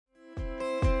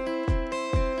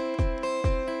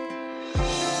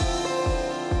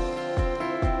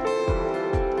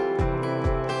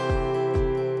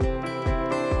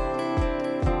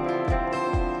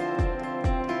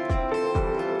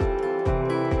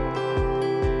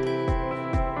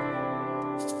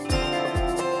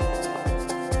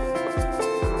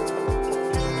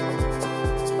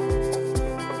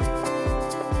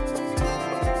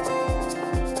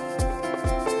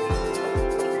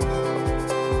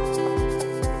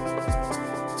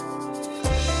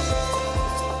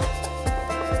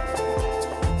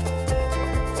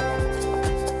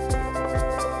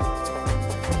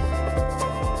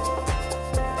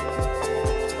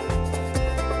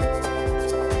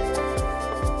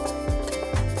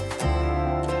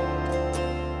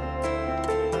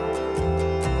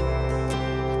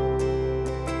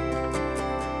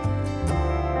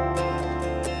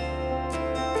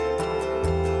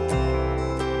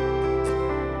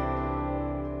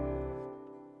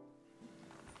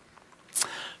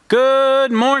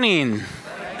Good morning.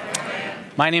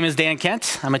 My name is Dan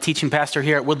Kent. I'm a teaching pastor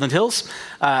here at Woodland Hills.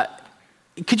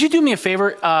 Could you do me a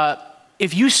favor?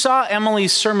 If you saw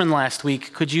Emily's sermon last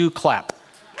week, could you clap?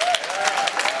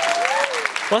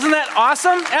 Wasn't that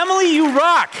awesome? Emily, you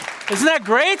rock. Isn't that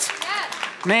great?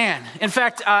 Yes. Man, in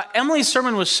fact, Emily's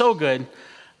sermon was so good,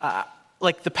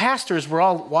 like the pastors were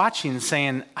all watching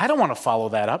saying, I don't want to follow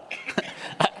that up.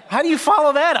 How do you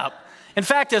follow that up? In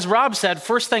fact, as Rob said,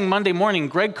 first thing Monday morning,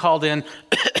 Greg called in,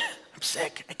 I'm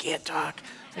sick, I can't talk.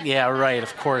 Yeah, right,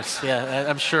 of course. Yeah,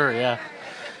 I'm sure, yeah.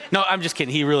 No, I'm just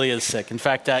kidding. He really is sick. In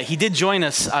fact, he did join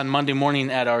us on Monday morning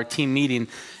at our team meeting,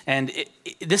 and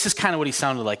this is kind of what he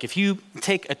sounded like. If you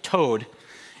take a toad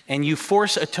and you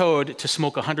force a toad to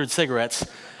smoke 100 cigarettes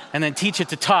and then teach it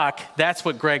to talk, that's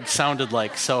what Greg sounded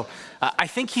like. So I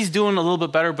think he's doing a little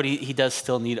bit better, but he does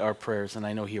still need our prayers, and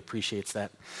I know he appreciates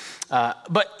that.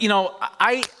 But, you know,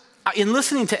 in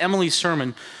listening to Emily's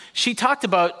sermon, she talked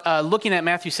about looking at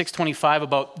Matthew 6:25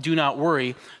 about do not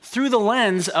worry through the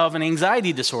lens of an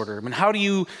anxiety disorder. I mean, how do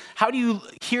you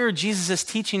hear Jesus'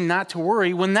 teaching not to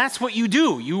worry when that's what you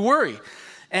do? You worry.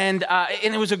 And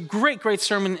it was a great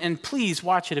sermon, and please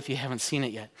watch it if you haven't seen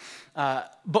it yet.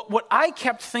 But what I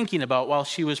kept thinking about while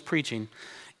she was preaching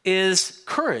is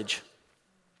courage.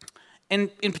 And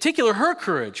in particular, her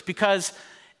courage, because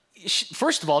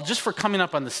first of all, just for coming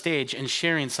up on the stage and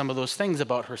sharing some of those things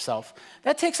about herself,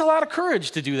 that takes a lot of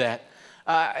courage to do that.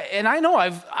 And I know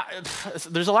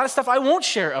there's a lot of stuff I won't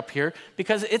share up here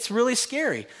because it's really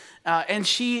scary. And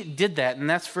she did that, and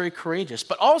that's very courageous.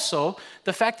 But also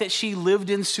the fact that she lived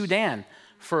in Sudan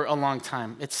for a long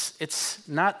time. It's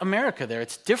not America there.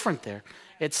 It's different there.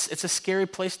 It's a scary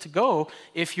place to go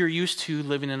if you're used to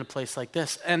living in a place like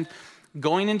this. And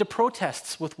going into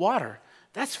protests with water,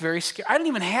 that's very scary. I don't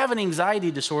even have an anxiety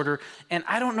disorder, and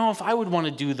I don't know if I would want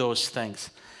to do those things.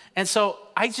 And so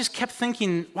I just kept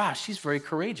thinking, wow, she's very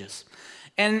courageous.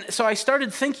 And so I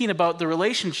started thinking about the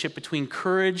relationship between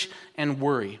courage and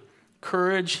worry,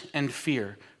 courage and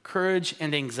fear, courage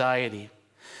and anxiety.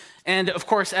 And of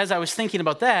course, as I was thinking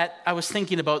about that, I was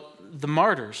thinking about the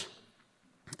martyrs.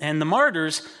 And a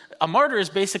martyr is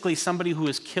basically somebody who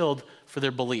is killed for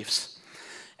their beliefs.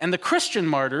 And the Christian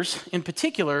martyrs, in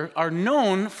particular, are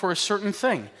known for a certain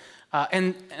thing.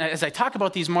 And as I talk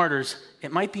about these martyrs,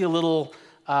 it might be a little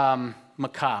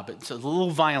macabre. It's a little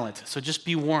violent. So just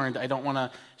be warned, I don't want to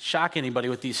shock anybody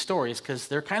with these stories because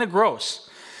they're kind of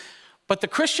gross. But the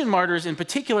Christian martyrs, in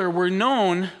particular, were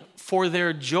known for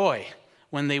their joy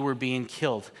when they were being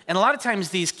killed. And a lot of times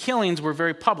these killings were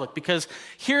very public because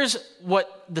here's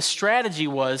what the strategy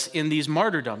was in these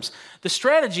martyrdoms. The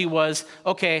strategy was,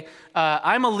 okay,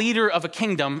 I'm a leader of a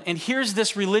kingdom, and here's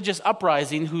this religious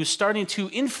uprising who's starting to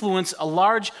influence a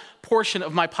large portion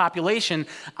of my population.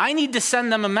 I need to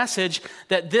send them a message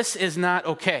that this is not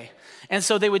okay. And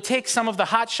so they would take some of the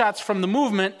hot shots from the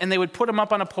movement and they would put them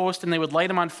up on a post and they would light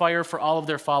them on fire for all of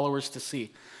their followers to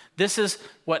see. This is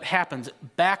what happens.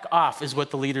 Back off is what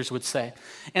the leaders would say.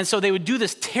 And so they would do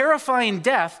this terrifying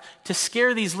death to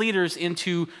scare these leaders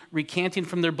into recanting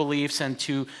from their beliefs and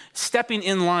to stepping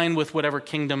in line with whatever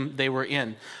kingdom they were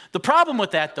in. The problem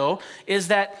with that, though, is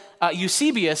that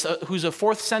Eusebius, who's a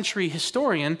 4th century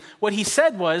historian, what he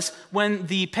said was when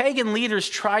the pagan leaders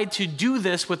tried to do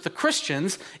this with the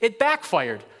Christians, it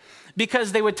backfired.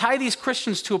 Because they would tie these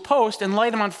Christians to a post and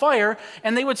light them on fire,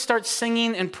 and they would start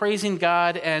singing and praising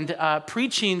God and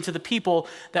preaching to the people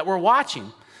that were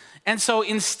watching. And so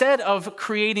instead of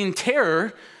creating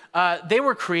terror, they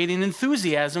were creating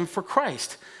enthusiasm for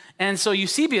Christ. And so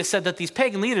Eusebius said that these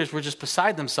pagan leaders were just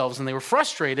beside themselves, and they were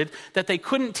frustrated that they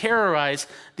couldn't terrorize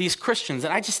these Christians.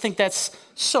 And I just think that's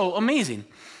so amazing.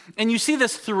 And you see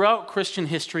this throughout Christian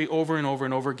history over and over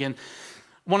and over again.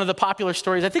 One of the popular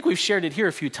stories, I think we've shared it here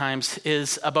a few times,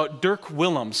 is about Dirk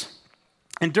Willems.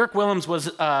 And Dirk Willems was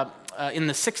in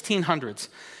the 1600s.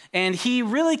 And he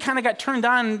really kind of got turned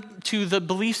on to the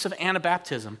beliefs of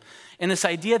Anabaptism and this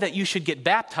idea that you should get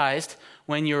baptized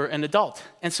when you're an adult.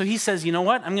 And so he says, you know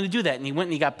what, I'm going to do that. And he went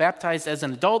and he got baptized as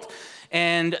an adult.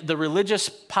 And the religious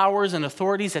powers and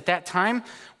authorities at that time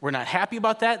were not happy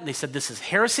about that. They said, this is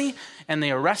heresy. And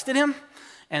they arrested him.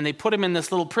 And they put him in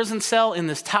this little prison cell in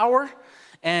this tower.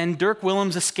 And Dirk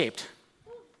Willems escaped.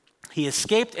 He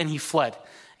escaped and he fled.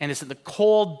 And it's in the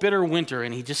cold, bitter winter,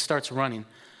 and he just starts running.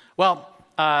 Well,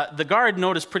 the guard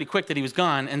noticed pretty quick that he was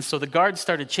gone, and so the guard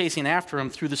started chasing after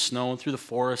him through the snow and through the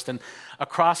forest and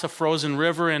across a frozen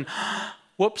river, and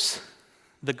whoops,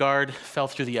 the guard fell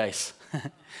through the ice.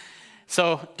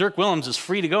 So Dirk Willems is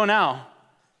free to go now,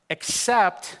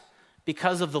 except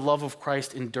because of the love of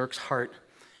Christ in Dirk's heart,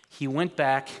 he went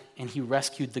back and he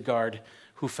rescued the guard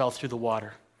who fell through the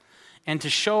water. And to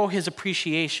show his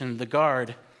appreciation, the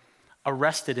guard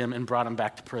arrested him and brought him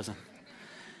back to prison,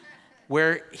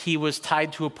 where he was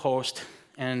tied to a post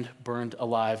and burned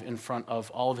alive in front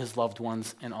of all of his loved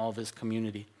ones and all of his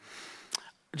community.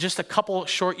 Just a couple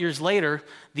short years later,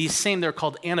 they're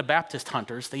called Anabaptist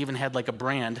hunters. They even had like a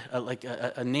brand,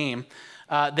 a name.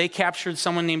 They captured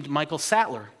someone named Michael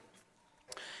Sattler.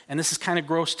 And this is kind of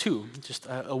gross too, just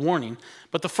a warning.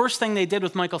 But the first thing they did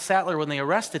with Michael Sattler when they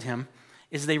arrested him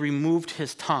is they removed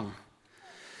his tongue.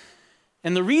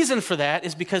 And the reason for that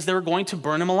is because they were going to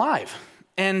burn him alive.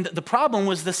 And the problem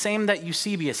was the same that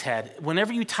Eusebius had.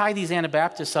 Whenever you tie these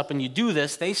Anabaptists up and you do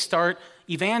this, they start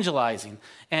evangelizing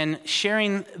and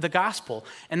sharing the gospel.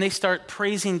 And they start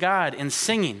praising God and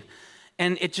singing.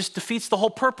 And it just defeats the whole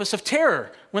purpose of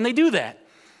terror when they do that.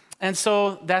 And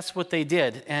so that's what they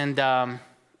did. And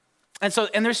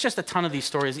there's just a ton of these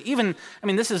stories.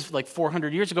 This is like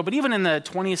 400 years ago, but even in the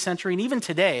 20th century and even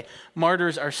today,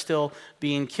 martyrs are still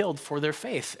being killed for their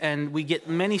faith. And we get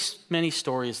many, many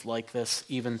stories like this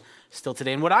even still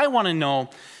today. And what I want to know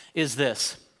is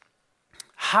this: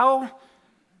 how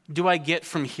do I get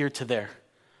from here to there?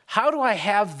 How do I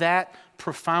have that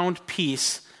profound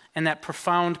peace and that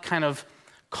profound kind of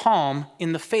calm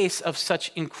in the face of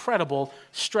such incredible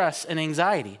stress and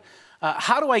anxiety?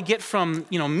 How do I get from,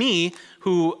 me,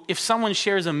 who, if someone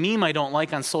shares a meme I don't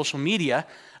like on social media,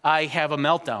 I have a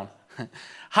meltdown?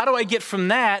 How do I get from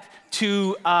that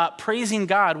to praising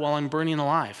God while I'm burning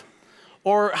alive?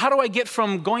 Or how do I get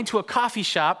from going to a coffee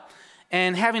shop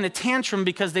and having a tantrum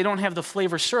because they don't have the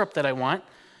flavor syrup that I want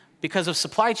because of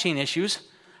supply chain issues?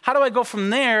 How do I go from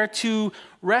there to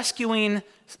rescuing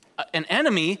an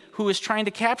enemy who is trying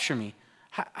to capture me?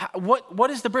 What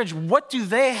is the bridge? What do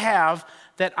they have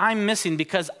that I'm missing?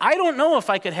 Because I don't know if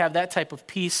I could have that type of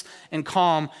peace and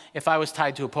calm if I was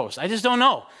tied to a post. I just don't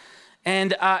know.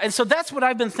 And so that's what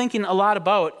I've been thinking a lot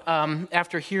about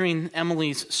after hearing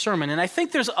Emily's sermon. And I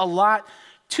think there's a lot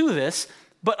to this,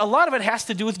 but a lot of it has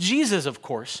to do with Jesus, of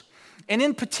course. And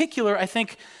in particular, I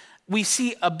think we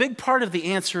see a big part of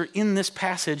the answer in this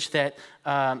passage that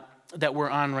we're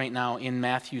on right now in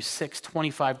Matthew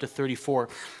 6:25-34,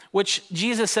 which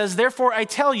Jesus says, "Therefore I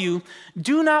tell you,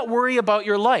 do not worry about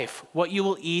your life, what you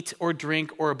will eat or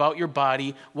drink, or about your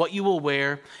body, what you will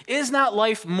wear. Is not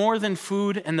life more than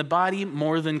food, and the body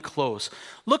more than clothes?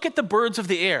 Look at the birds of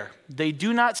the air. They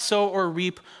do not sow or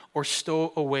reap or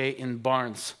stow away in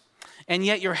barns, and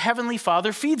yet your heavenly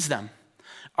Father feeds them.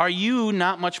 Are you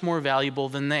not much more valuable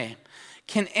than they?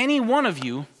 Can any one of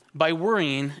you, by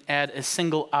worrying, add a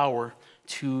single hour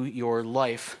to your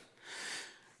life?"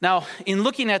 Now, in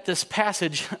looking at this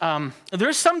passage,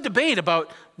 there's some debate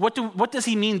about what does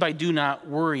he mean by "do not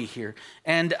worry" here,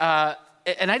 and I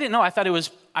didn't know. I thought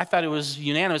it was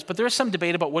unanimous, but there's some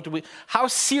debate about how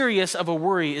serious of a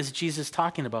worry is Jesus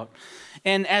talking about.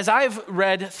 And as I've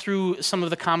read through some of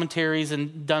the commentaries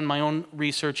and done my own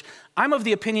research, I'm of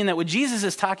the opinion that what Jesus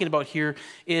is talking about here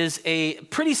is a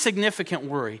pretty significant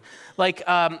worry. Like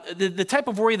the type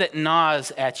of worry that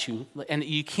gnaws at you, and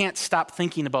you can't stop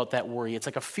thinking about that worry. It's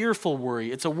like a fearful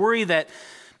worry. It's a worry that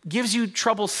gives you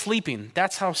trouble sleeping.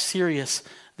 That's how serious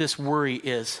this worry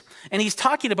is. And he's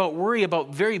talking about worry about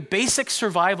very basic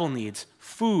survival needs,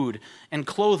 food and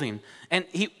clothing. And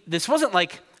this wasn't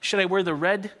like, should I wear the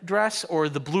red dress or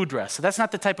the blue dress? So that's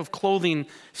not the type of clothing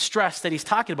stress that he's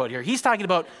talking about here. He's talking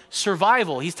about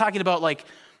survival. He's talking about like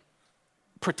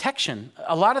protection.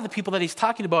 A lot of the people that he's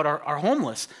talking about are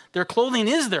homeless. Their clothing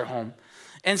is their home.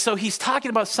 And so he's talking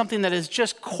about something that is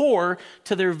just core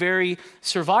to their very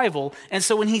survival. And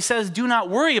so when he says, do not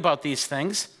worry about these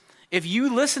things, if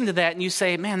you listen to that and you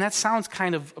say, man, that sounds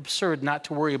kind of absurd not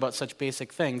to worry about such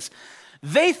basic things,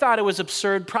 they thought it was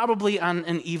absurd probably on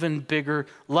an even bigger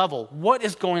level. What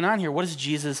is going on here? What is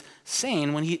Jesus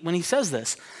saying when he says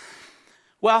this?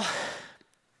 Well,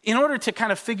 in order to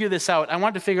kind of figure this out, I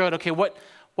wanted to figure out, okay, what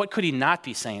could he not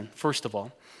be saying, first of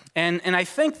all? And I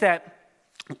think that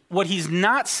what he's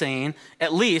not saying,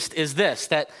 at least, is this,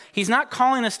 that he's not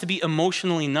calling us to be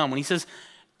emotionally numb. When he says,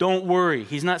 don't worry,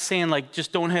 he's not saying like,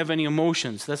 just don't have any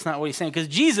emotions. That's not what he's saying, because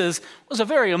Jesus was a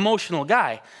very emotional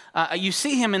guy. You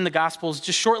see him in the Gospels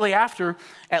just shortly after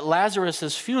at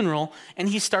Lazarus' funeral, and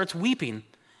he starts weeping.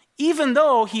 Even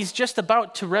though he's just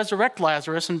about to resurrect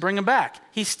Lazarus and bring him back,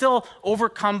 he's still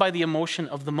overcome by the emotion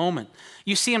of the moment.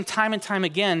 You see him time and time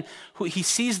again. He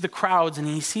sees the crowds and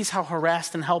he sees how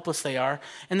harassed and helpless they are.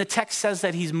 And the text says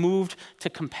that he's moved to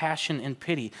compassion and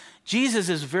pity. Jesus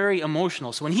is very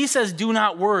emotional. So when he says, do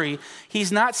not worry,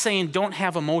 he's not saying don't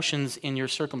have emotions in your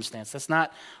circumstance. That's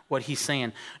not what he's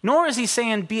saying. Nor is he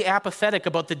saying be apathetic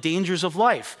about the dangers of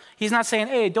life. He's not saying,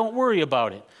 hey, don't worry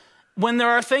about it. when there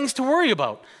are things to worry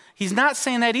about. He's not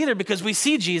saying that either, because we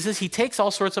see Jesus, he takes all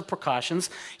sorts of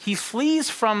precautions. He flees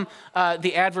from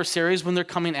the adversaries when they're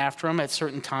coming after him at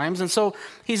certain times. And so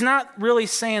he's not really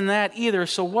saying that either.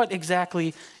 So what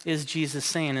exactly is Jesus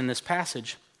saying in this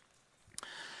passage?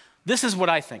 This is what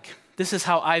I think. This is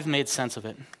how I've made sense of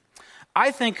it. I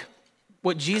think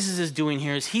what Jesus is doing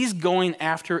here is he's going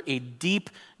after a deep,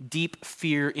 deep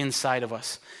fear inside of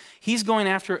us. He's going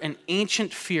after an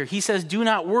ancient fear. He says, do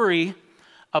not worry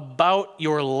about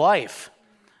your life.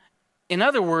 In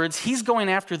other words, he's going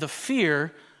after the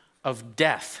fear of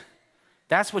death.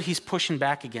 That's what he's pushing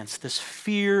back against, this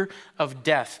fear of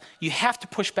death. You have to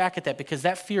push back at that, because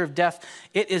that fear of death,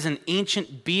 it is an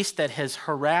ancient beast that has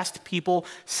harassed people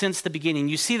since the beginning.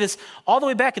 You see this all the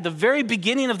way back at the very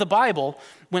beginning of the Bible,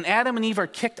 when Adam and Eve are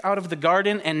kicked out of the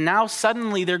garden, and now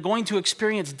suddenly they're going to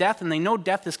experience death, and they know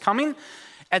death is coming.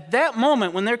 At that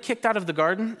moment, when they're kicked out of the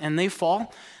garden and they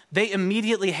fall, they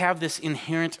immediately have this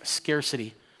inherent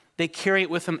scarcity. They carry it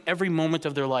with them every moment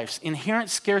of their lives. Inherent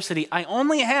scarcity. I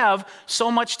only have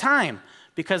so much time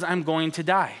because I'm going to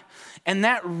die. And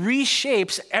that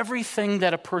reshapes everything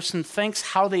that a person thinks,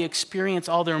 how they experience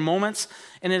all their moments,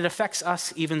 and it affects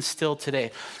us even still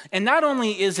today. And not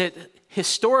only is it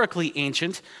historically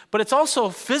ancient, but it's also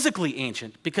physically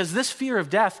ancient, because this fear of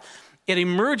death, it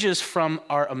emerges from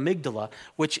our amygdala,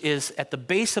 which is at the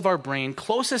base of our brain,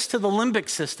 closest to the limbic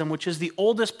system, which is the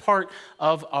oldest part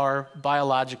of our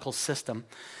biological system.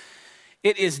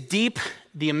 It is deep.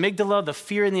 The amygdala, the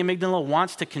fear in the amygdala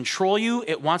wants to control you.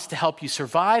 It wants to help you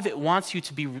survive. It wants you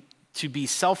to be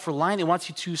self-reliant. It wants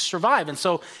you to survive. And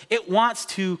so it wants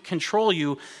to control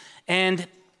you. And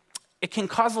it can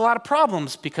cause a lot of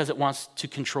problems because it wants to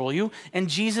control you, and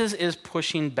Jesus is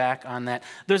pushing back on that.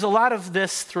 There's a lot of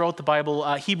this throughout the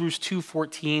Bible. Hebrews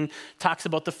 2:14 talks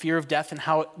about the fear of death and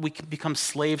how we can become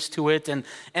slaves to it, and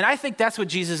I think that's what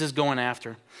Jesus is going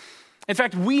after. In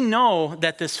fact, we know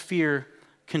that this fear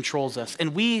controls us,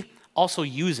 and we also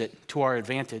use it to our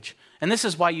advantage. And this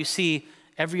is why you see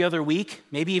every other week,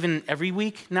 maybe even every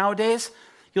week nowadays,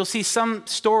 you'll see some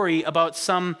story about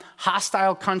some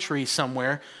hostile country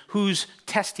somewhere who's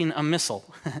testing a missile.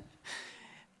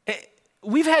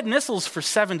 We've had missiles for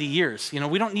 70 years.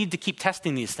 We don't need to keep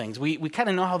testing these things. We kind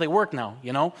of know how they work now,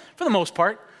 for the most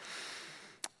part.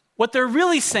 What they're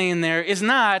really saying there is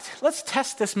not, let's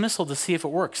test this missile to see if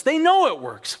it works. They know it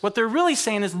works. What they're really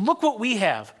saying is, look what we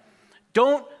have.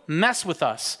 Don't mess with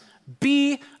us.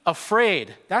 Be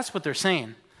afraid. That's what they're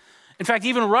saying. In fact,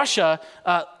 even Russia,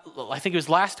 I think it was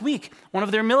last week, one of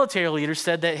their military leaders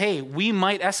said that, hey, we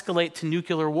might escalate to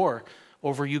nuclear war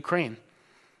over Ukraine.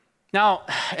 Now,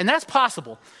 and that's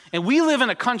possible. And we live in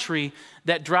a country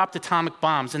that dropped atomic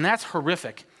bombs, and that's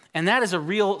horrific. And that is a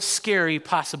real scary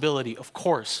possibility, of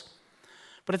course.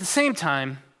 But at the same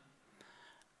time,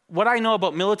 what I know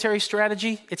about military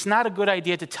strategy, it's not a good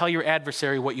idea to tell your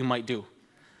adversary what you might do.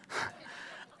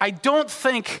 I don't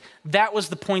think that was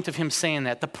the point of him saying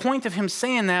that. The point of him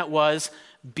saying that was,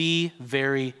 be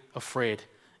very afraid,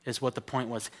 is what the point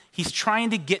was. He's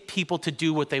trying to get people to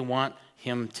do what they want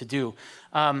him to do.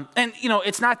 And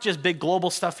it's not just big global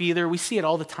stuff either. We see it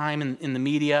all the time in the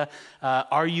media.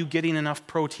 Are you getting enough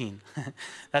protein?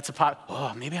 That's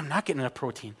maybe I'm not getting enough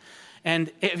protein.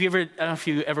 And I don't know if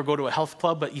you ever go to a health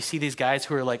club, but you see these guys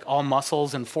who are like all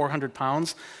muscles and 400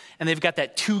 pounds, and they've got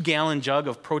that 2-gallon jug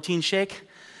of protein shake.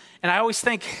 And I always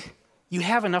think, you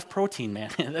have enough protein, man.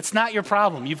 That's not your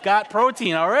problem. You've got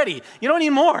protein already. You don't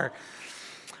need more.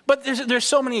 But there's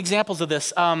so many examples of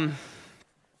this.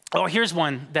 Here's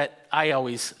one that I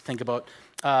always think about.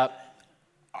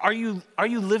 Are you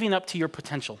living up to your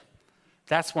potential?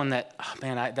 That's one that,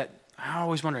 I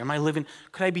always wonder,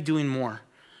 could I be doing more?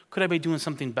 Could I be doing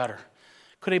something better?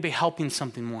 Could I be helping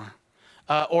something more?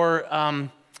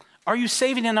 Are you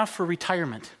saving enough for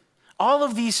retirement? All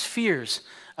of these fears,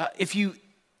 if you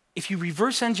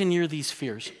reverse engineer these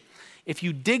fears, if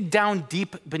you dig down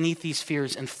deep beneath these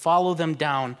fears and follow them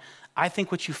down, I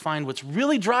think what you find, what's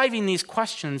really driving these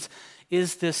questions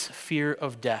is this fear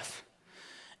of death.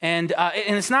 And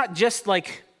it's not just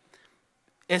like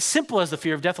as simple as the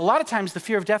fear of death. A lot of times the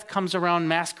fear of death comes around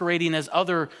masquerading as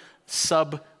other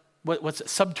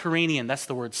subterranean, that's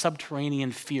the word,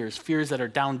 subterranean fears that are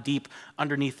down deep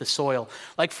underneath the soil.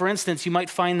 Like, for instance, you might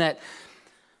find that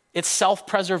it's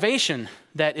self-preservation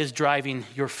that is driving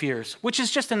your fears, which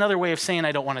is just another way of saying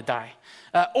I don't want to die.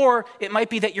 Or it might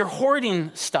be that you're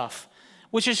hoarding stuff,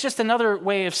 which is just another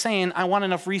way of saying I want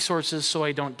enough resources so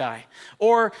I don't die.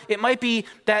 Or it might be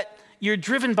that you're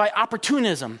driven by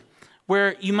opportunism,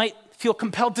 where you might feel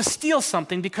compelled to steal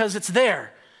something because it's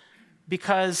there.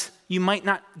 because you might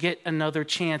not get another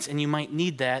chance and you might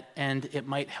need that and it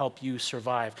might help you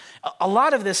survive. A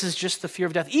lot of this is just the fear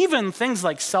of death. Even things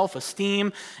like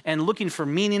self-esteem and looking for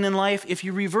meaning in life, if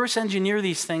you reverse engineer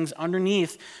these things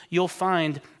underneath, you'll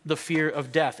find the fear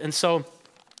of death. And so,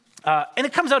 and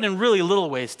it comes out in really little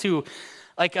ways too.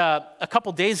 Like a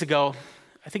couple days ago,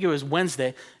 I think it was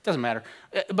Wednesday, it doesn't matter.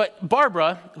 But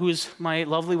Barbara, who's my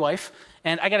lovely wife,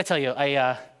 and I got to tell you,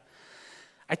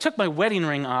 I took my wedding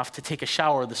ring off to take a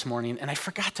shower this morning, and I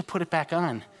forgot to put it back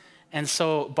on. And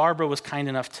so Barbara was kind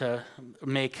enough to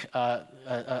make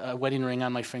a wedding ring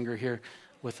on my finger here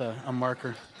with a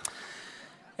marker.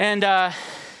 And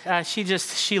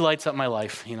she lights up my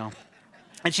life,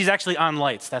 And she's actually on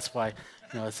lights, that's why,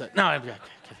 no,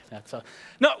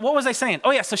 what was I saying?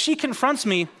 Oh yeah, so she confronts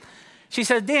me. She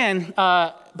said, Dan,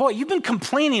 boy, you've been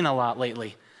complaining a lot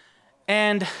lately.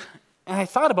 And I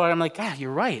thought about it, I'm like,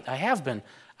 you're right, I have been.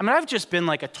 I've just been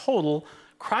like a total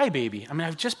crybaby.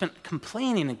 I've just been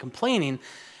complaining.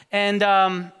 And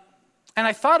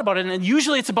I thought about it, and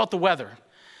usually it's about the weather.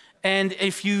 And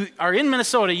if you are in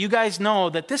Minnesota, you guys know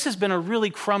that this has been a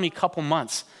really crummy couple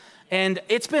months. And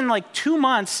it's been like 2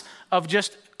 months of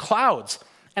just clouds.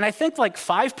 And I think like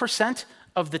 5%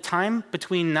 of the time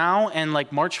between now and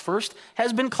like March 1st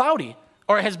has been cloudy.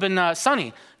 Or it has been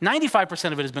sunny.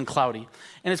 95% of it has been cloudy.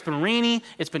 And it's been rainy,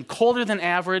 it's been colder than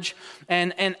average,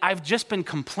 and I've just been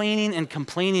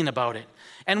complaining about it.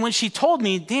 And when she told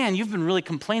me, Dan, you've been really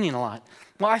complaining a lot.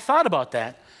 Well, I thought about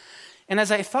that. And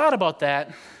as I thought about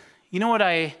that, you know what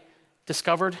I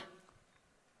discovered?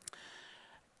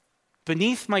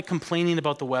 Beneath my complaining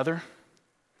about the weather,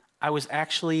 I was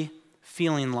actually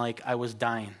feeling like I was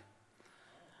dying.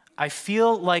 I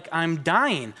feel like I'm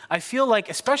dying. I feel like,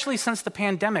 especially since the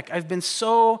pandemic, I've been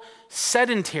so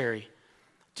sedentary.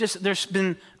 There's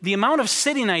been the amount of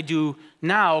sitting I do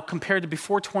now compared to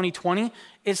before 2020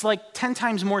 is like 10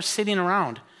 times more sitting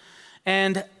around.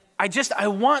 And I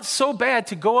want so bad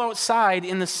to go outside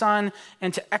in the sun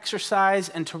and to exercise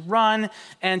and to run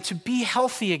and to be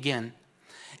healthy again.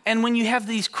 And when you have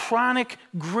these chronic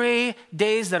gray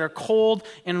days that are cold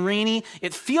and rainy,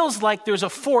 it feels like there's a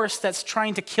force that's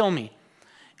trying to kill me.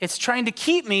 It's trying to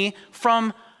keep me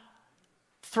from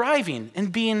thriving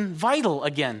and being vital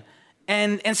again.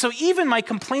 And so even my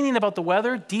complaining about the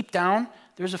weather, deep down,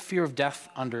 there's a fear of death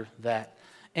under that.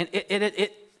 And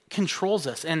it controls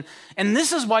us. And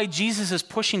this is why Jesus is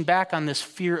pushing back on this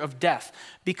fear of death,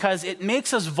 because it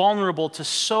makes us vulnerable to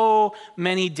so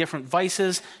many different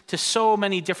vices, to so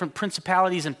many different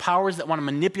principalities and powers that want to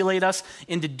manipulate us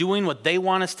into doing what they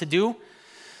want us to do.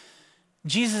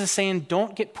 Jesus is saying,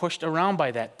 don't get pushed around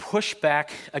by that. Push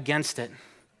back against it.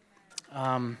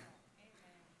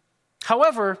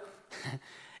 However,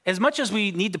 as much as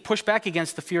we need to push back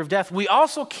against the fear of death, we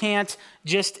also can't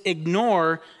just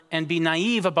ignore and be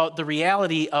naive about the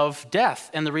reality of death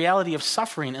and the reality of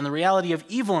suffering and the reality of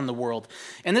evil in the world.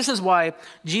 And this is why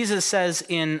Jesus says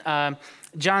in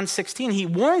John 16, he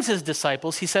warns his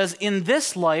disciples, he says, in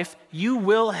this life you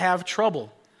will have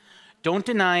trouble. Don't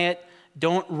deny it,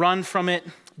 don't run from it,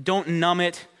 don't numb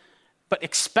it, but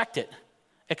expect it.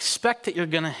 Expect that you're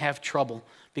going to have trouble,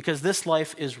 because this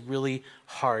life is really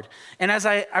hard. And as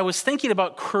I was thinking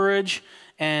about courage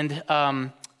and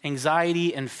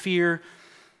anxiety and fear,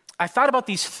 I thought about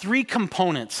these three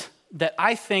components that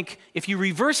I think, if you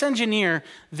reverse engineer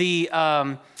the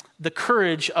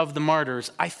courage of the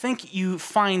martyrs, I think you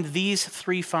find these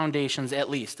three foundations at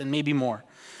least, and maybe more.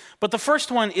 But the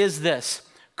first one is this.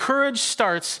 Courage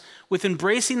starts with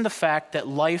embracing the fact that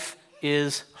life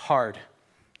is hard.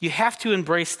 You have to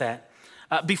embrace that.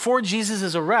 Before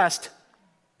Jesus' arrest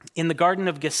in the Garden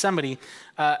of Gethsemane,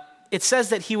 it says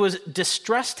that he was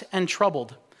distressed and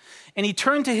troubled. And he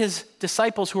turned to his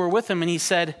disciples who were with him and he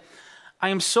said, I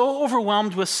am so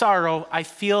overwhelmed with sorrow, I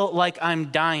feel like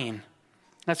I'm dying.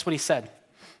 That's what he said.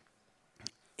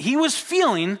 He was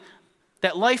feeling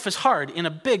that life is hard in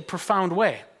a big, profound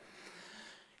way.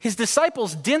 His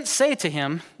disciples didn't say to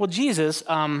him, well, Jesus,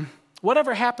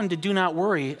 whatever happened to do not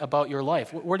worry about your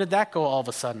life? Where did that go all of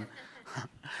a sudden?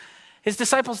 His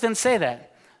disciples didn't say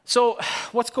that. So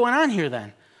what's going on here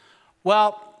then?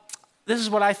 Well, this is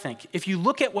what I think. If you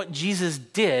look at what Jesus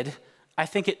did, I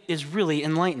think it is really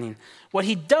enlightening. What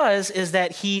he does is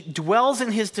that he dwells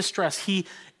in his distress. He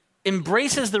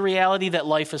embraces the reality that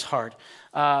life is hard.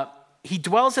 He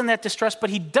dwells in that distress, but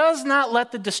he does not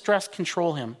let the distress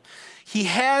control him. He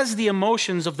has the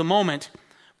emotions of the moment,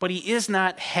 but he is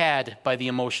not had by the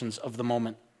emotions of the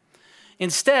moment.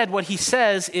 Instead, what he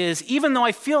says is, even though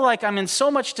I feel like I'm in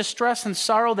so much distress and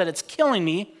sorrow that it's killing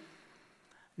me,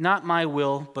 not my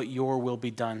will, but your will be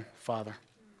done, Father.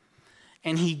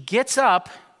 And he gets up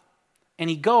and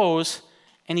he goes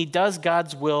and he does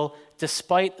God's will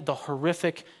despite the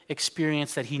horrific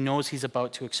experience that he knows he's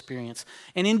about to experience.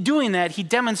 And in doing that, he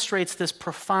demonstrates this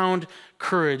profound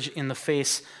courage in the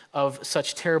face of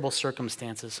such terrible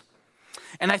circumstances.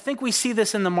 And I think we see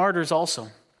this in the martyrs also.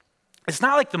 It's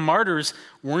not like the martyrs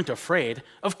weren't afraid.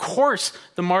 Of course,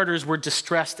 the martyrs were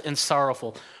distressed and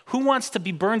sorrowful. Who wants to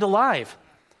be burned alive?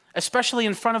 Especially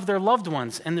in front of their loved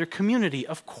ones and their community.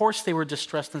 Of course they were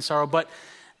distressed and sorrow, but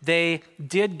they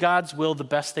did God's will the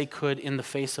best they could in the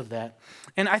face of that.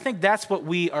 And I think that's what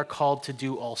we are called to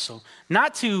do also.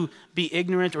 Not to be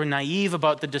ignorant or naive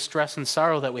about the distress and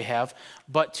sorrow that we have,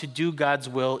 but to do God's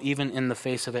will even in the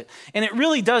face of it. And it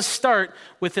really does start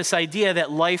with this idea that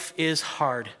life is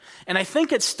hard. And I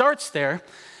think it starts there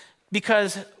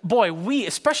because, boy, we,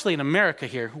 especially in America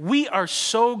here, we are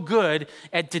so good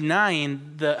at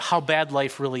denying how bad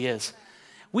life really is.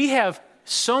 We have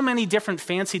so many different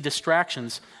fancy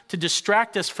distractions to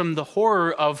distract us from the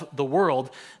horror of the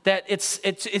world that it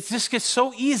just gets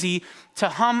so easy to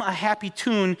hum a happy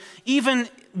tune even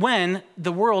when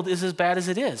the world is as bad as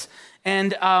it is.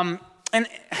 And the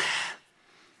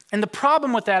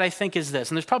problem with that, I think, is this,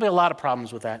 and there's probably a lot of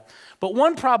problems with that, but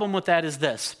one problem with that is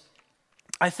this.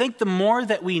 I think the more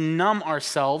that we numb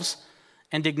ourselves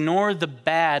and ignore the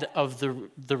bad of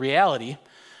the reality,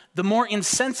 the more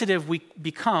insensitive we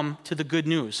become to the good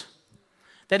news.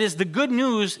 That is, the good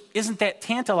news isn't that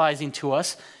tantalizing to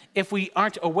us if we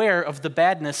aren't aware of the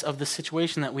badness of the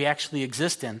situation that we actually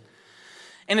exist in.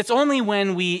 And it's only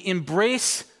when we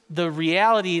embrace the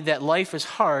reality that life is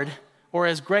hard, or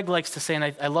as Greg likes to say, and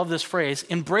I love this phrase,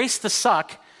 embrace the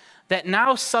suck, that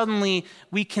now suddenly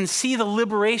we can see the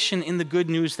liberation in the good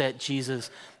news that Jesus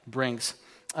brings.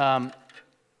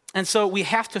 And so we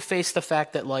have to face the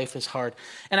fact that life is hard.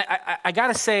 And I got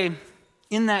to say,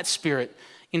 in that spirit,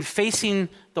 in facing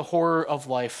the horror of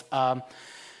life,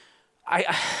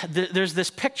 there's this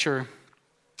picture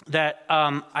that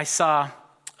I saw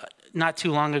not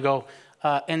too long ago.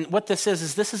 And what this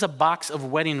is this is a box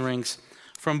of wedding rings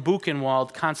from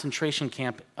Buchenwald concentration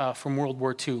camp from World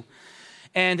War II.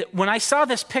 And when I saw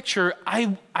this picture,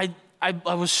 I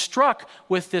was struck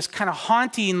with this kind of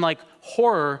haunting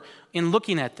horror in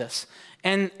looking at this.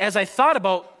 And as I thought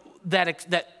about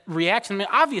that reaction, I mean,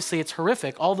 obviously it's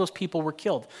horrific. All those people were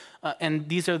killed, and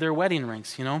these are their wedding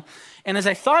rings, you know? And as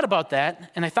I thought about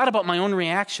that, and I thought about my own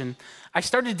reaction, I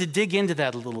started to dig into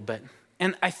that a little bit.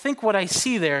 And I think what I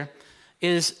see there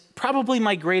is probably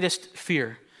my greatest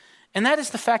fear. And that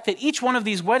is the fact that each one of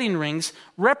these wedding rings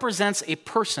represents a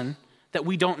person that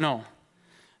we don't know.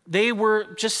 They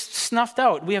were just snuffed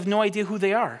out. We have no idea who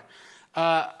they are.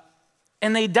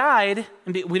 And they died,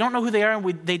 and we don't know who they are,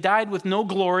 and they died with no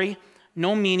glory,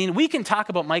 no meaning. We can talk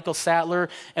about Michael Sattler,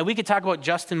 and we can talk about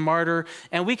Justin Martyr,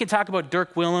 and we can talk about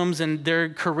Dirk Willems and their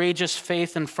courageous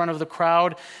faith in front of the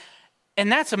crowd,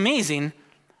 and that's amazing,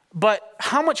 but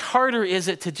how much harder is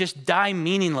it to just die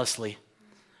meaninglessly?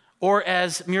 Or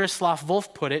as Miroslav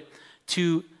Volf put it,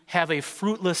 to have a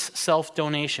fruitless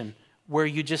self-donation, where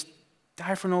you just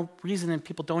die for no reason and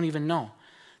people don't even know.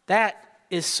 That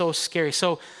is so scary.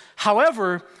 So,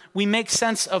 however we make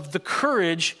sense of the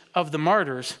courage of the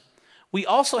martyrs, we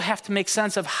also have to make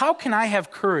sense of how can I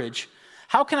have courage?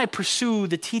 How can I pursue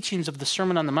the teachings of the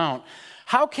Sermon on the Mount?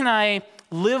 How can I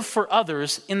live for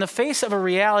others in the face of a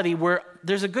reality where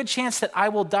there's a good chance that I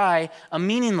will die a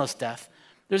meaningless death?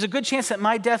 There's a good chance that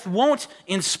my death won't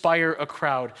inspire a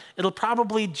crowd. It'll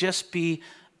probably just be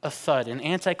a thud, an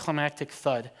anticlimactic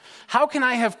thud. How can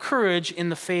I have courage in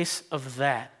the face of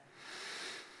that?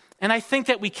 And I think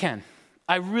that we can.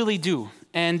 I really do.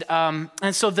 And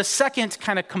so the second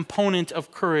kind of component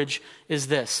of courage is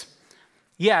this.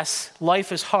 Yes,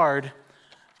 life is hard,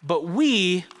 but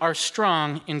we are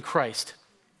strong in Christ.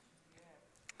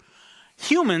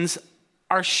 Humans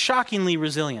are shockingly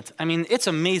resilient. I mean, it's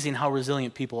amazing how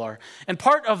resilient people are. And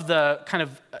part of the kind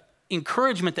of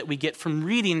encouragement that we get from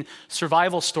reading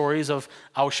survival stories of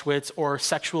Auschwitz or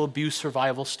sexual abuse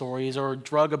survival stories or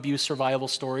drug abuse survival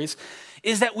stories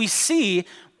is that we see,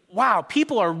 wow,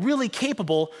 people are really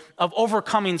capable of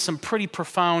overcoming some pretty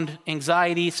profound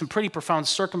anxiety, some pretty profound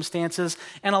circumstances,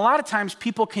 and a lot of times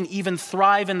people can even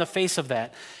thrive in the face of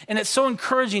that. And it's so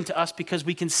encouraging to us because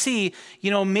we can see,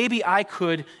 maybe I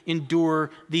could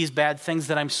endure these bad things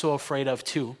that I'm so afraid of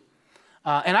too.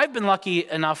 And I've been lucky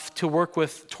enough to work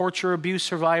with torture abuse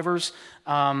survivors,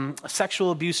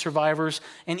 sexual abuse survivors,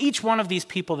 and each one of these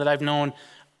people that I've known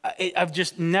I've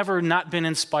just never not been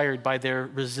inspired by their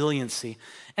resiliency.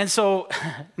 And so,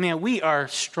 man, we are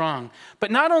strong.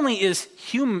 But not only is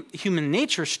human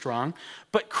nature strong,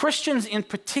 but Christians in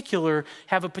particular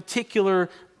have a particular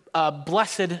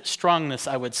blessed strongness,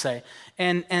 I would say.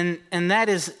 And that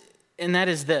is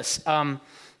this.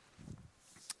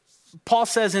 Paul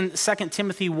says in 2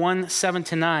 Timothy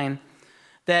 1:7-9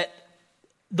 that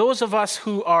those of us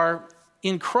who are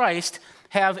in Christ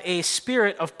have a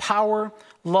spirit of power,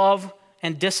 love,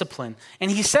 and discipline.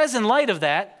 And he says in light of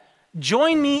that,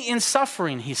 join me in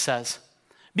suffering, he says,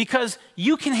 because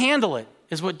you can handle it,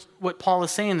 is what Paul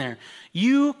is saying there.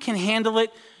 You can handle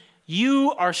it.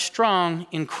 You are strong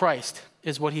in Christ,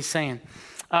 is what he's saying.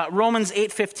 Romans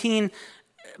 8:15,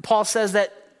 Paul says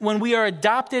that when we are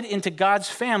adopted into God's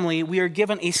family, we are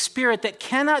given a spirit that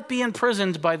cannot be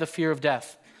imprisoned by the fear of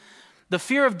death. The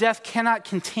fear of death cannot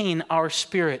contain our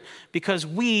spirit because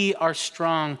we are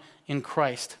strong in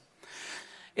Christ.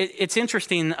 It's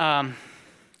interesting,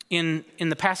 in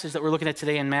the passage that we're looking at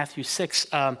today in Matthew 6,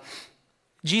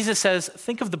 Jesus says,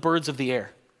 think of the birds of the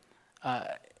air.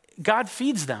 God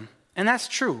feeds them, and that's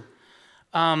true.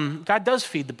 God does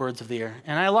feed the birds of the air,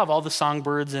 and I love all the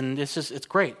songbirds, and it's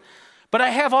great. But I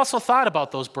have also thought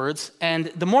about those birds, and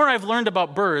the more I've learned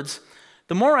about birds,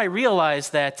 the more I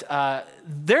realize that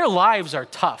their lives are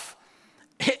tough.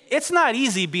 It's not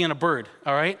easy being a bird,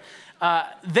 all right?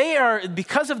 They are,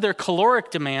 because of their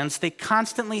caloric demands, they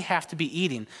constantly have to be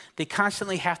eating. They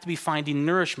constantly have to be finding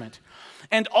nourishment.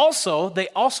 And also, they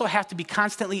also have to be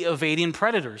constantly evading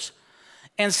predators.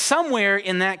 And somewhere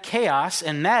in that chaos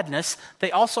and madness,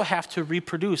 they also have to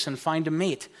reproduce and find a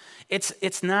mate.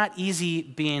 It's not easy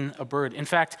being a bird. In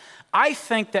fact, I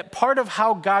think that part of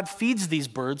how God feeds these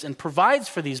birds and provides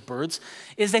for these birds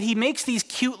is that he makes these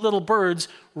cute little birds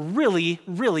really,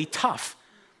 really tough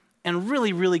and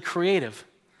really, really creative.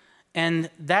 And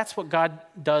that's what God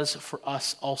does for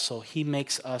us also. He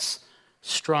makes us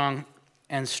strong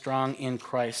and strong in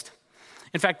Christ.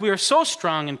 In fact, we are so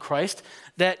strong in Christ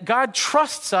that God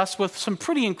trusts us with some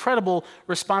pretty incredible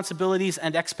responsibilities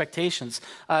and expectations.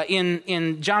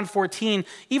 In John 14,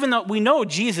 even though we know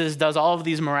Jesus does all of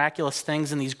these miraculous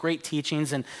things and these great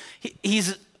teachings, and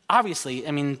he's obviously,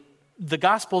 the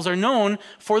Gospels are known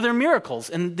for their miracles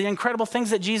and the incredible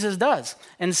things that Jesus does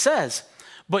and says.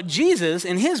 But Jesus,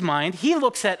 in his mind, he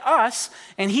looks at us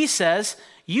and he says,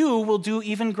 you will do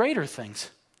even greater things.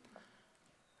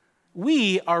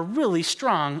 We are really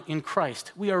strong in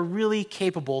Christ. We are really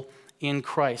capable in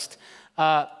Christ.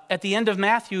 At the end of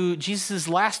Matthew, Jesus'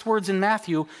 last words in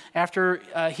Matthew after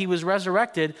he was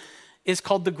resurrected is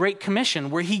called the Great Commission,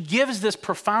 where he gives this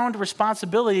profound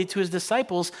responsibility to his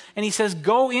disciples, and he says,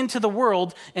 go into the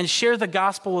world and share the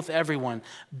gospel with everyone.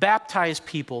 Baptize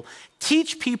people.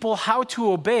 Teach people how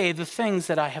to obey the things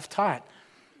that I have taught.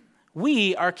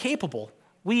 We are capable.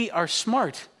 We are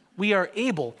smart. We are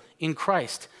able in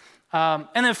Christ. And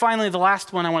then finally, the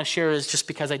last one I want to share is just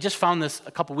because I just found this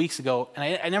a couple weeks ago, and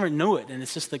I never knew it, and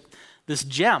it's just like this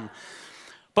gem.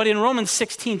 But in Romans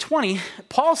 16:20,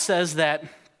 Paul says that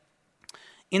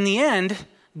in the end,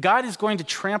 God is going to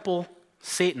trample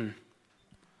Satan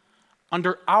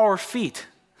under our feet.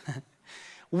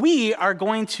 We are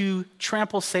going to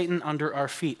trample Satan under our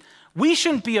feet. We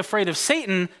shouldn't be afraid of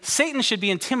Satan. Satan should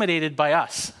be intimidated by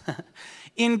us.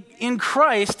 In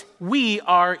Christ, we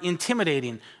are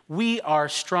intimidating. We are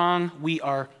strong. We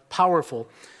are powerful.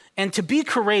 And to be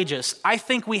courageous, I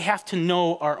think we have to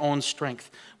know our own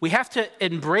strength. We have to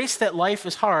embrace that life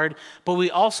is hard, but we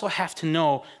also have to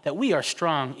know that we are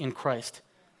strong in Christ.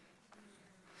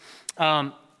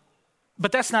 But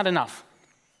that's not enough.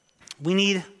 We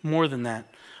need more than that.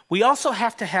 We also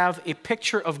have to have a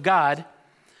picture of God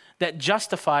that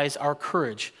justifies our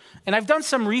courage. And I've done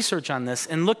some research on this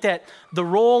and looked at the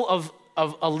role of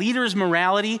a leader's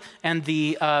morality and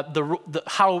the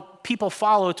how people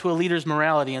follow to a leader's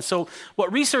morality. And so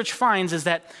what research finds is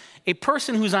that a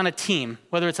person who's on a team,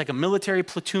 whether it's like a military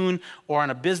platoon or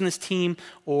on a business team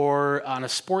or on a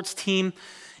sports team,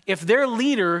 if their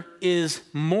leader is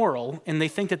moral and they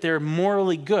think that they're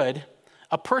morally good,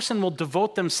 a person will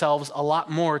devote themselves a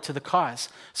lot more to the cause.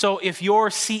 So if your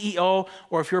CEO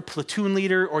or if your platoon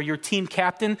leader or your team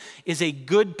captain is a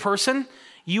good person,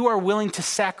 you are willing to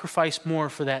sacrifice more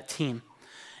for that team.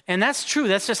 And that's true.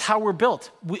 That's just how we're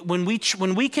built. When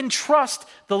we can trust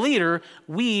the leader,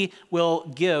 we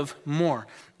will give more.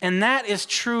 And that is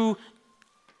true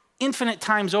infinite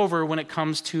times over when it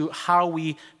comes to how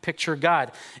we picture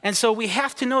God. And so we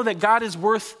have to know that God is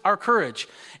worth our courage.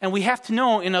 And we have to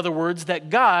know, in other words, that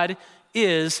God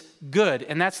is good.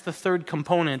 And that's the third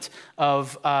component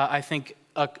of, I think,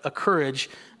 a courage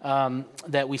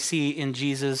that we see in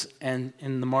Jesus and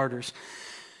in the martyrs.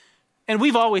 And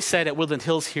we've always said at Woodland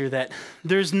Hills here that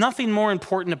there's nothing more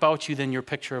important about you than your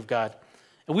picture of God.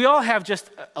 And we all have just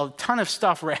a ton of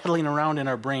stuff rattling around in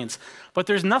our brains, but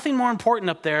there's nothing more important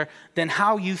up there than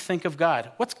how you think of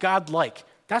God. What's God like?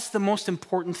 That's the most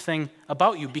important thing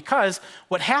about you, because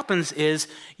what happens is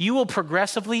you will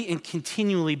progressively and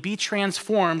continually be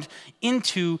transformed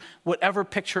into whatever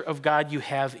picture of God you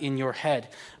have in your head.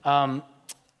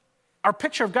 Our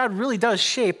picture of God really does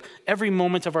shape every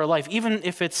moment of our life, even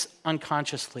if it's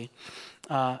unconsciously.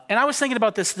 And I was thinking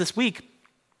about this week.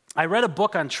 I read a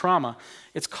book on trauma.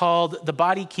 It's called The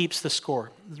Body Keeps the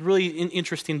Score. It's a really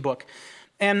interesting book.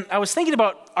 And I was thinking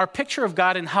about our picture of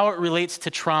God and how it relates to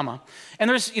trauma. And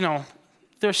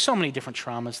there's so many different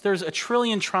traumas. There's a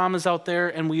trillion traumas out there,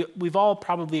 and we've all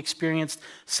probably experienced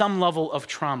some level of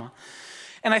trauma.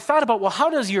 And I thought about, well, how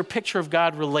does your picture of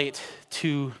God relate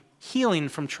to healing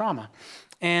from trauma?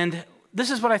 And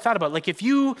this is what I thought about. Like, if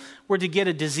you were to get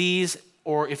a disease,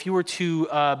 or if you were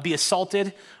to be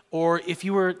assaulted, or if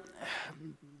you were,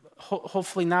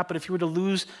 hopefully not, but if you were to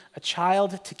lose a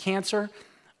child to cancer,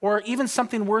 or even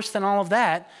something worse than all of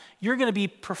that, you're going to be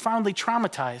profoundly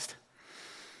traumatized.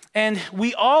 And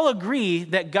we all agree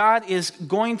that God is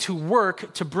going to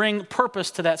work to bring purpose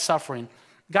to that suffering.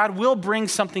 God will bring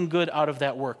something good out of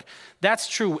that work. That's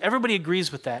true. Everybody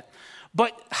agrees with that.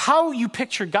 But how you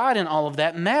picture God in all of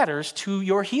that matters to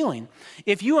your healing.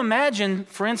 If you imagine,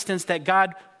 for instance, that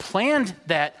God planned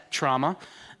that trauma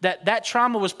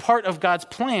was part of God's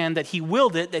plan, that he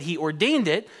willed it, that he ordained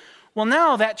it, well,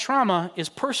 now that trauma is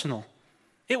personal.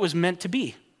 It was meant to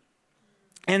be.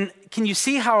 And can you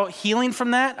see how healing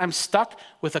from that, I'm stuck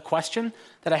with a question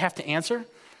that I have to answer?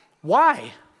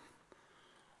 Why?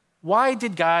 Why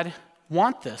did God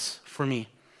want this for me?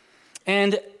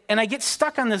 And I get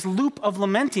stuck on this loop of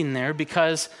lamenting there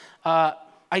because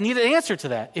I need an answer to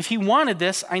that. If he wanted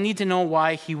this, I need to know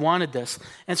why he wanted this.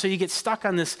 And so you get stuck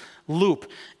on this loop,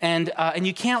 and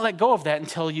you can't let go of that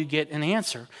until you get an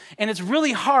answer. And it's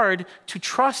really hard to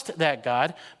trust that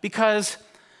God, because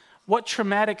what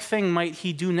traumatic thing might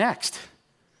he do next?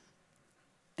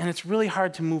 And it's really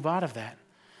hard to move out of that.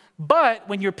 But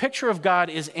when your picture of God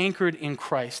is anchored in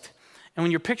Christ, and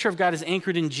when your picture of God is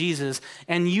anchored in Jesus,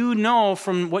 and you know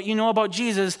from what you know about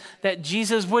Jesus that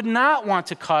Jesus would not want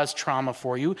to cause trauma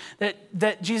for you,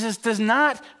 that Jesus does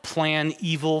not plan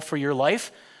evil for your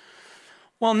life,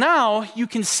 well, now you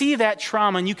can see that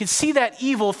trauma and you can see that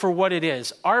evil for what it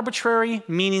is: arbitrary,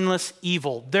 meaningless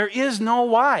evil. There is no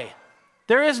why.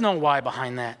 There is no why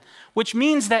behind that, which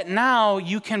means that now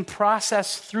you can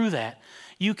process through that.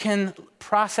 You can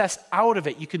process out of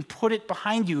it. You can put it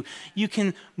behind you. You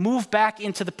can move back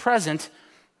into the present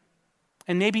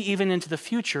and maybe even into the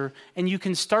future, and you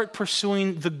can start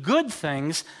pursuing the good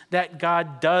things that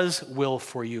God does will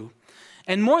for you.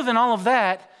 And more than all of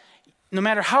that, no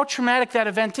matter how traumatic that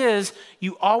event is,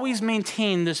 you always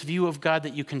maintain this view of God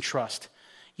that you can trust.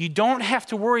 You don't have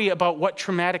to worry about what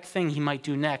traumatic thing he might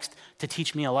do next to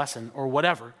teach me a lesson or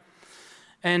whatever.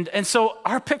 And so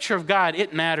our picture of God,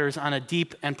 it matters on a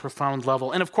deep and profound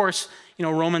level. And of course,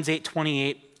 Romans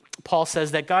 8:28, Paul says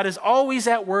that God is always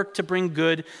at work to bring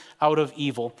good out of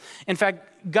evil. In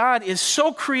fact, God is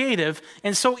so creative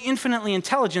and so infinitely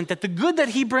intelligent that the good that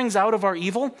he brings out of our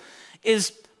evil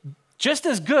is just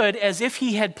as good as if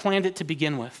he had planned it to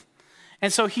begin with.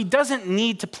 And so he doesn't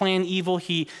need to plan evil.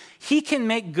 He can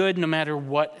make good no matter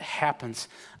what happens.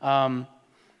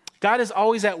 God is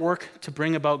always at work to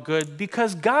bring about good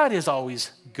because God is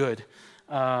always good.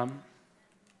 I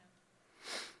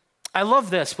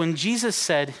love this. When Jesus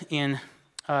said in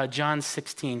John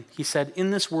 16, he said,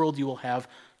 "In this world you will have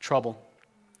trouble."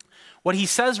 What he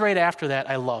says right after that,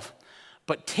 I love.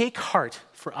 "But take heart,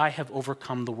 for I have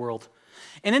overcome the world."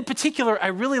 And in particular, I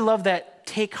really love that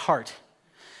 "take heart,"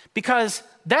 because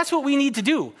that's what we need to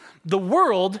do. The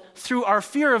world, through our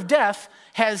fear of death,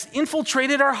 has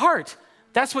infiltrated our heart.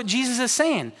 That's what Jesus is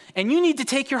saying. And you need to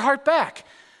take your heart back.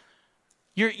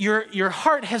 Your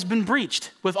heart has been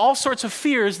breached with all sorts of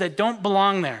fears that don't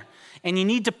belong there. And you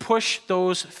need to push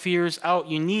those fears out.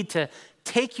 You need to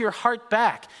take your heart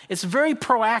back. It's very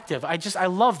proactive. I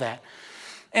love that.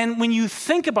 And when you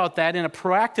think about that in a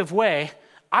proactive way,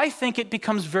 I think it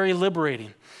becomes very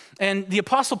liberating. And the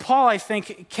Apostle Paul, I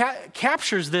think,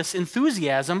 captures this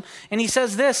enthusiasm. And he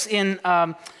says this in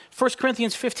 1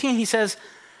 Corinthians 15. He says,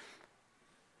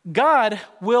 God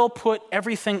will put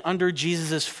everything under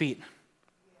Jesus' feet.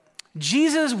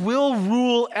 Jesus will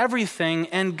rule everything,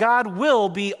 and God will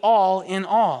be all in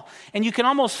all. And you can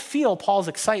almost feel Paul's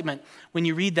excitement when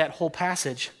you read that whole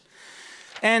passage.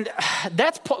 And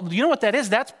that's, you know what that is?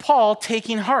 That's Paul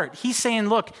taking heart. He's saying,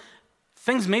 look,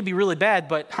 things may be really bad,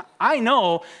 but I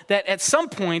know that at some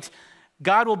point,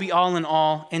 God will be all in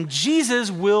all, and Jesus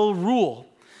will rule.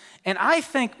 And I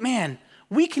think, man,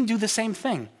 we can do the same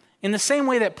thing. In the same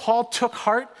way that Paul took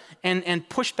heart and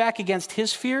pushed back against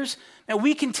his fears, and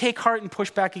we can take heart and push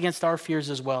back against our fears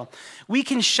as well. We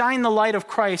can shine the light of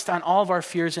Christ on all of our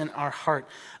fears in our heart.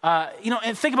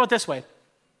 And think about it this way.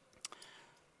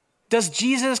 Does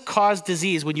Jesus cause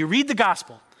disease? When you read the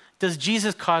gospel, does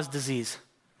Jesus cause disease?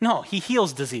 No, he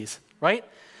heals disease, right?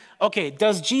 Okay,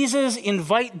 does Jesus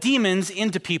invite demons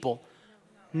into people?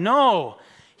 No,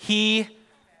 he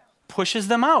pushes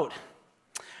them out.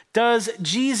 Does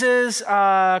Jesus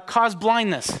cause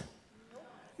blindness?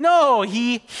 No,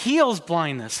 he heals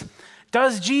blindness.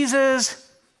 Does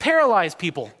Jesus paralyze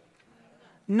people?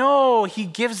 No, he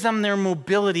gives them their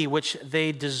mobility, which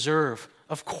they deserve,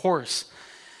 of course.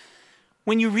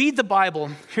 When you read the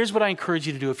Bible, here's what I encourage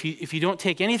you to do. If you don't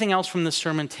take anything else from this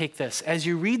sermon, take this. As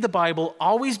you read the Bible,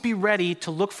 always be ready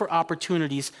to look for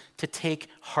opportunities to take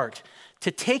heart, to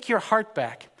take your heart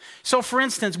back. So, for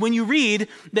instance, when you read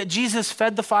that Jesus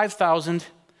fed the 5,000,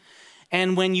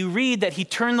 and when you read that he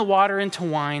turned the water into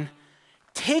wine,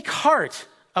 take heart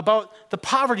about the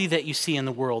poverty that you see in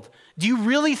the world. Do you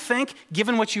really think,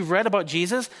 given what you've read about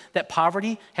Jesus, that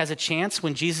poverty has a chance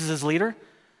when Jesus is leader?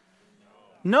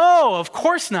 No, of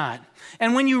course not.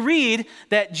 And when you read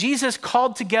that Jesus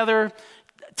called together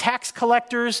tax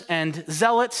collectors and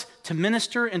zealots to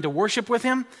minister and to worship with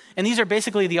him, and these are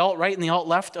basically the alt-right and the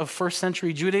alt-left of first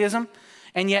century Judaism,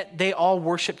 and yet they all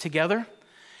worship together,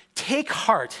 take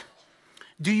heart.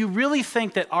 Do you really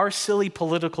think that our silly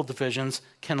political divisions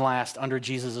can last under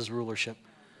Jesus' rulership?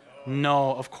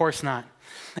 No, of course not.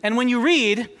 And when you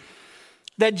read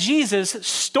that Jesus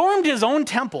stormed his own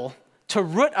temple to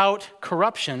root out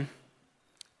corruption,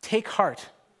 take heart.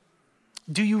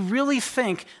 Do you really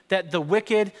think that the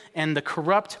wicked and the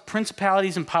corrupt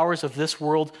principalities and powers of this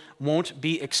world won't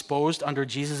be exposed under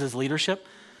Jesus' leadership?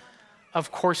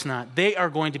 Of course not. They are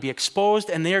going to be exposed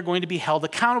and they are going to be held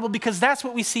accountable because that's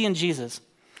what we see in Jesus.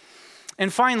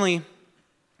 And finally,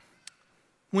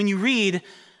 when you read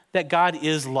that God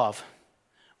is love,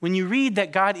 when you read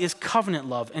that God is covenant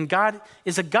love and God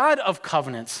is a God of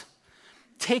covenants,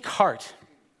 take heart.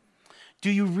 Do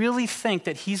you really think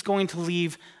that he's going to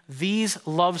leave these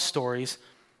love stories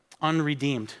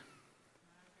unredeemed?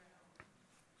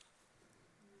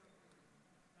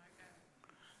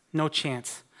 No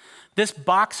chance. This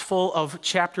box full of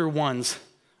chapter 1s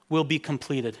will be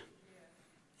completed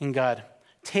in God.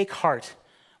 Take heart.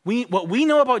 What we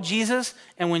know about Jesus,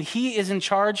 and when he is in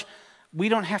charge, we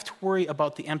don't have to worry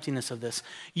about the emptiness of this.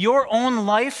 Your own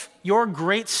life, your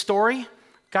great story,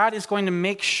 God is going to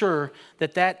make sure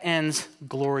that that ends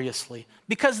gloriously.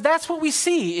 Because that's what we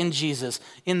see in Jesus,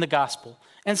 in the gospel.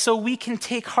 And so we can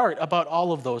take heart about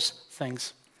all of those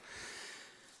things.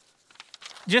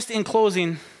 Just in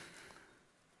closing,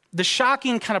 the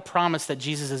shocking kind of promise that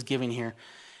Jesus is giving here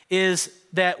is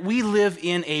that we live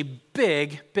in a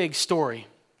big, big story.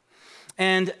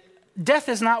 And death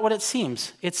is not what it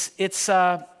seems.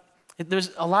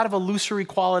 There's a lot of illusory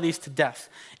qualities to death.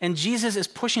 And Jesus is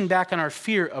pushing back on our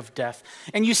fear of death.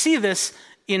 And you see this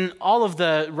in all of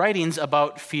the writings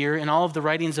about fear and all of the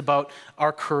writings about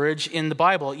our courage in the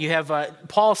Bible. You have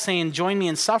Paul saying, join me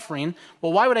in suffering.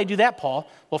 Well, why would I do that, Paul?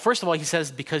 Well, first of all, he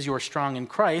says, because you are strong in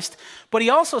Christ. But he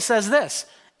also says this,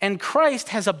 and Christ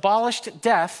has abolished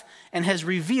death and has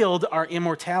revealed our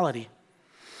immortality.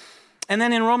 And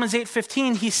then in Romans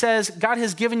 8:15, he says, God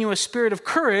has given you a spirit of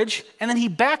courage. And then he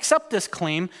backs up this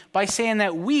claim by saying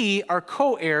that we are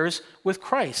co-heirs with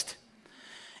Christ.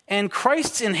 And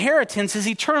Christ's inheritance is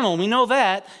eternal. We know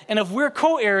that. And if we're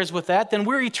co-heirs with that, then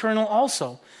we're eternal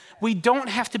also. We don't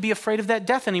have to be afraid of that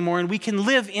death anymore, and we can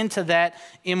live into that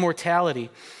immortality.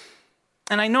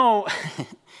 And I know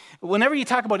whenever you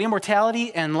talk about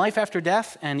immortality and life after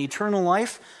death and eternal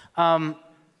life,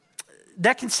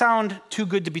 that can sound too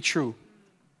good to be true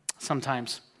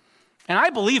sometimes. And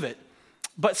I believe it,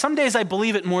 but some days I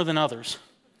believe it more than others,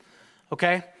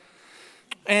 okay?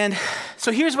 And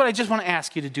so here's what I just want to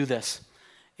ask you to do this.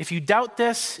 If you doubt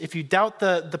this, if you doubt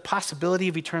the possibility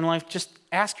of eternal life, just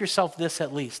ask yourself this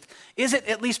at least. Is it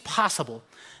at least possible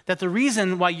that the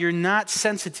reason why you're not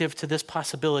sensitive to this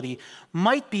possibility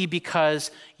might be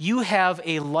because you have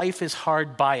a life is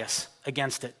hard bias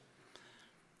against it?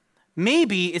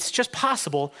 Maybe it's just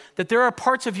possible that there are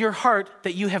parts of your heart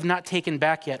that you have not taken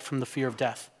back yet from the fear of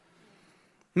death.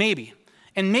 Maybe.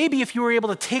 And maybe if you were able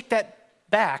to take that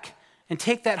back and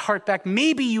take that heart back,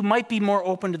 maybe you might be more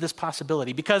open to this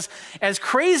possibility. Because as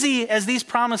crazy as these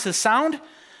promises sound,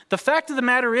 the fact of the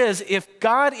matter is, if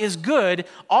God is good,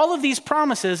 all of these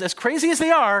promises, as crazy as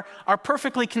they are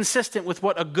perfectly consistent with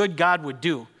what a good God would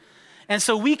do. And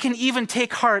so we can even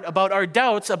take heart about our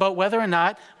doubts about whether or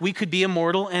not we could be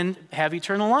immortal and have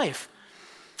eternal life.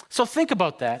 So think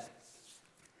about that.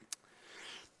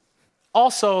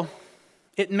 Also,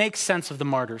 it makes sense of the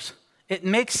martyrs. It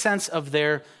makes sense of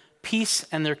their peace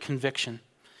and their conviction.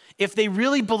 If they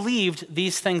really believed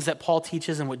these things that Paul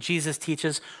teaches and what Jesus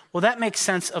teaches, well, that makes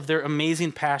sense of their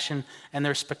amazing passion and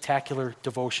their spectacular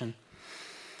devotion.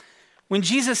 When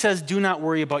Jesus says, do not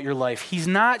worry about your life, he's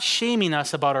not shaming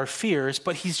us about our fears,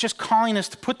 but he's just calling us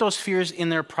to put those fears in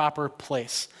their proper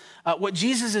place. What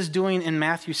Jesus is doing in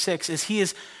Matthew 6 is he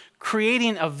is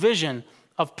creating a vision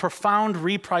of profound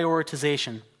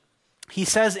reprioritization. He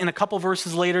says in a couple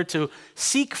verses later to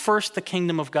seek first the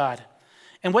kingdom of God.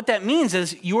 And what that means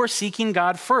is you're seeking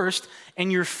God first,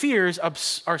 and your fears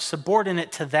are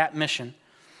subordinate to that mission.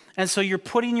 And so you're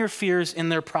putting your fears in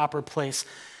their proper place.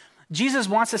 Jesus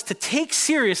wants us to take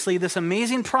seriously this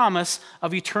amazing promise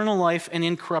of eternal life and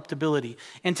incorruptibility,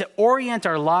 and to orient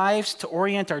our lives, to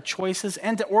orient our choices,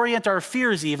 and to orient our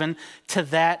fears even to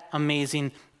that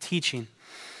amazing teaching.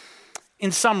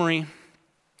 In summary,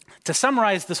 to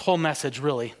summarize this whole message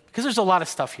really, because there's a lot of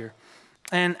stuff here,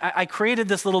 and I created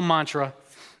this little mantra,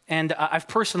 and I've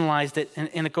personalized it,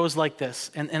 and it goes like this.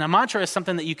 And a mantra is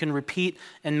something that you can repeat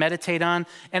and meditate on,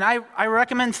 and I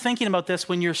recommend thinking about this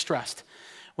when you're stressed,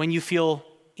 when you feel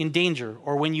in danger,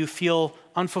 or when you feel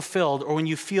unfulfilled, or when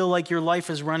you feel like your life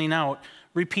is running out.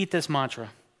 Repeat this mantra.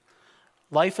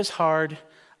 Life is hard,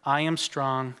 I am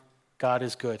strong, God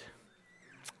is good.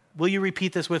 Will you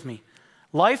repeat this with me?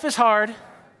 Life is hard,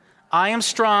 I am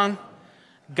strong,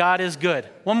 God is good.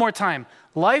 One more time.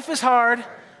 Life is hard,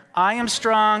 I am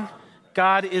strong,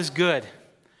 God is good.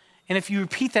 And if you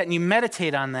repeat that and you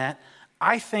meditate on that,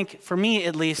 I think, for me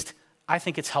at least, I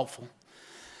think it's helpful.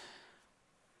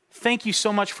 Thank you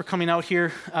so much for coming out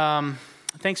here.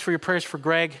 Thanks for your prayers for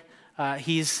Greg.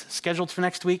 He's scheduled for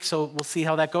next week, so we'll see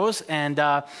how that goes. And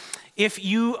if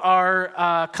you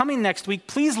are coming next week,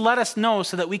 please let us know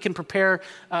so that we can prepare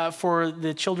for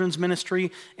the children's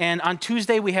ministry. And on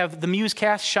Tuesday, we have the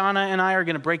Musecast. Shauna and I are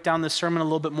going to break down this sermon a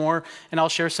little bit more, and I'll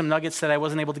share some nuggets that I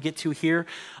wasn't able to get to here.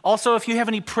 Also, if you have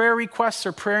any prayer requests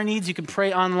or prayer needs, you can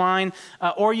pray online,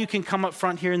 or you can come up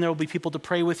front here, and there will be people to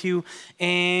pray with you.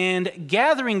 And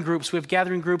gathering groups, we have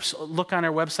gathering groups. Look on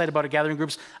our website about our gathering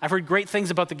groups. I've heard great things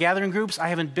about the gathering groups. I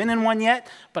haven't been in one yet,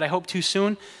 but I hope to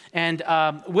soon. And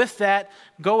with that,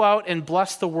 go out and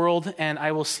bless the world, and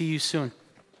I will see you soon.